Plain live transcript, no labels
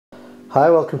Hi,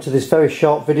 welcome to this very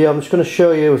short video. I'm just going to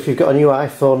show you, if you've got a new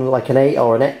iPhone like an 8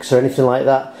 or an X or anything like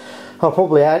that, or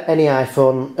probably any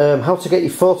iPhone, how to get your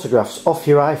photographs off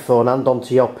your iPhone and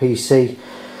onto your PC.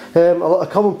 A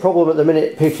common problem at the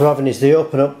minute people are having is they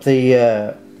open up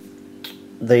the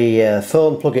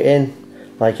phone, plug it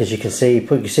in, like as you can see, you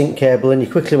plug your sync cable in, you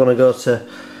quickly want to go to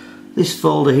this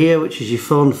folder here, which is your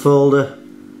phone folder.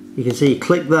 You can see you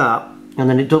click that, and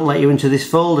then it doesn't let you into this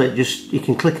folder. You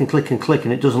can click and click and click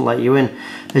and it doesn't let you in.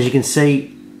 As you can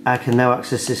see, I can now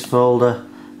access this folder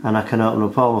and I can open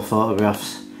up all my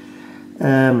photographs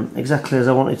exactly as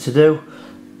I wanted to do,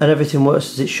 and everything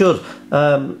works as it should.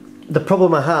 The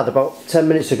problem I had about 10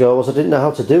 minutes ago was I didn't know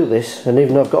how to do this, and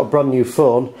even though I've got a brand new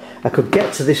phone, I could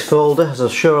get to this folder, as I'm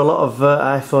sure a lot of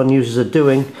iPhone users are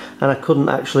doing, and I couldn't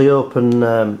actually open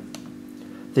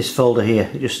this folder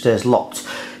here. It just stays locked.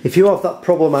 If you have that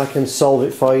problem, I can solve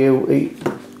it for you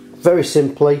very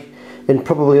simply in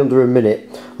probably under a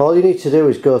minute. All you need to do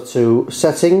is go to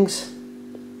Settings,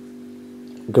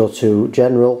 go to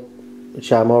General,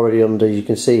 which I'm already under, you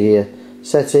can see here,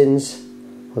 Settings.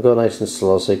 I'll go nice and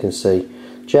slow so you can see.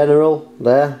 General,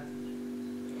 there.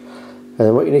 And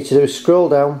then what you need to do is scroll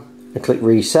down and click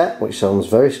Reset, which sounds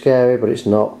very scary, but it's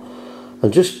not.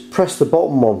 And just press the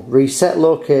bottom one, Reset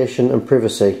Location and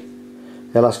Privacy.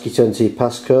 It'll ask you to enter your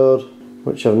passcode,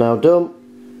 which I've now done.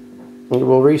 It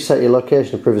will reset your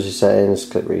location and privacy settings.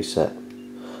 Click Reset.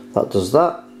 That does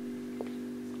that.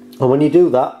 And when you do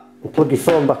that, and plug your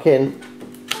phone back in,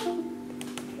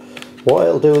 what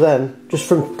it'll do then, just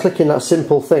from clicking that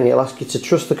simple thing, it'll ask you to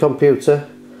trust the computer.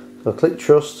 So click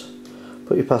Trust,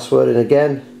 put your password in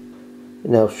again,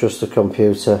 it now trust the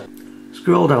computer.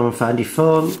 Scroll down and find your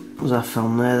phone, as I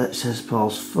found there that says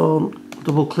Paul's phone.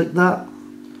 Double click that.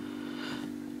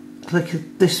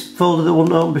 Click this folder that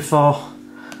wasn't open before.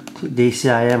 Click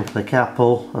DCIM, click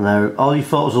Apple, and there all your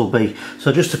photos will be.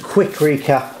 So just a quick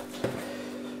recap.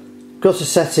 Go to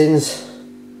Settings,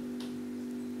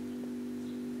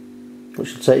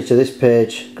 which will take you to this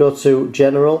page. Go to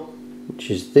General,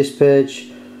 which is this page.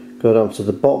 Go down to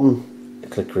the bottom,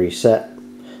 click Reset,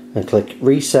 and click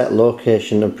Reset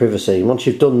Location and Privacy. Once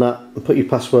you've done that and put your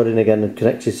password in again and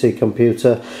connect it to your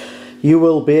computer, you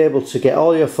will be able to get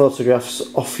all your photographs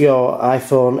off your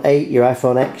iPhone 8, your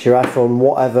iPhone X, your iPhone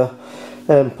whatever,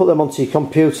 put them onto your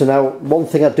computer. Now, one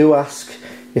thing I do ask,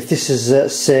 if this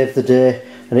has saved the day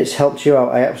and it's helped you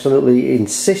out, I absolutely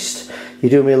insist you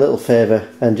do me a little favour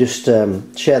and just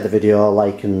share the video, or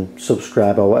like and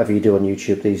subscribe, or whatever you do on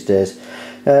YouTube these days.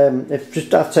 If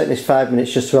just I've taken this 5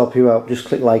 minutes just to help you out, just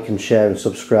click like and share and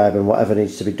subscribe and whatever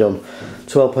needs to be done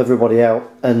to help everybody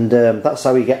out. And that's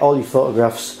how you get all your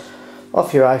photographs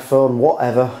off your iPhone,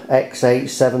 whatever, X8,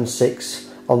 7,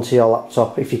 6, onto your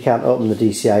laptop if you can't open the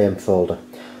DCIM folder.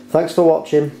 Thanks for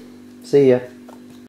watching. See ya.